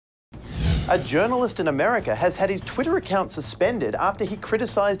A journalist in America has had his Twitter account suspended after he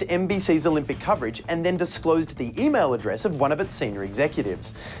criticised NBC's Olympic coverage and then disclosed the email address of one of its senior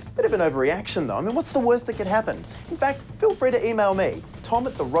executives. Bit of an overreaction though. I mean, what's the worst that could happen? In fact, feel free to email me,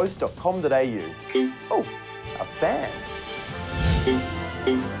 tom@theroast.com.au. Oh, a fan.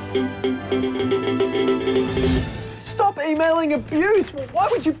 Stop emailing abuse! Why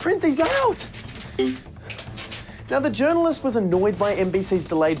would you print these out? Now, the journalist was annoyed by NBC's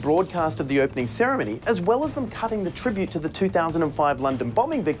delayed broadcast of the opening ceremony, as well as them cutting the tribute to the 2005 London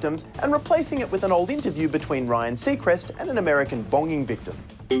bombing victims and replacing it with an old interview between Ryan Seacrest and an American bombing victim.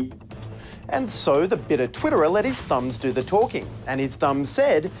 And so the bitter Twitterer let his thumbs do the talking. And his thumbs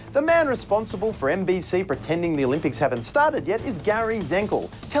said, the man responsible for NBC pretending the Olympics haven't started yet is Gary Zenkel.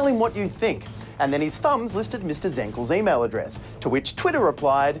 Tell him what you think. And then his thumbs listed Mr. Zenkel's email address, to which Twitter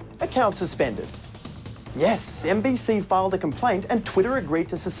replied, account suspended. Yes, NBC filed a complaint and Twitter agreed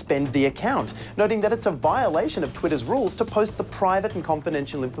to suspend the account, noting that it's a violation of Twitter's rules to post the private and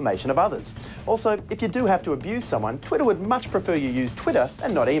confidential information of others. Also, if you do have to abuse someone, Twitter would much prefer you use Twitter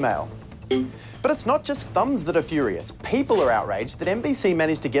and not email. But it's not just thumbs that are furious. People are outraged that NBC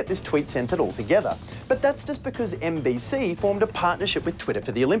managed to get this tweet censored altogether. But that's just because NBC formed a partnership with Twitter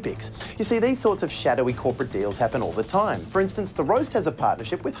for the Olympics. You see, these sorts of shadowy corporate deals happen all the time. For instance, The Roast has a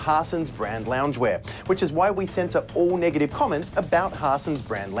partnership with Harson's brand loungewear, which is why we censor all negative comments about Harson's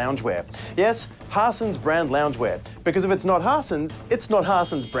brand loungewear. Yes, Harson's brand loungewear. Because if it's not Harson's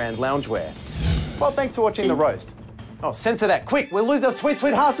brand loungewear. Well, thanks for watching The Roast. Oh, censor that, quick! We'll lose our sweet,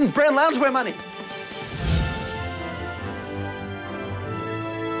 sweet Harson's brand loungewear money!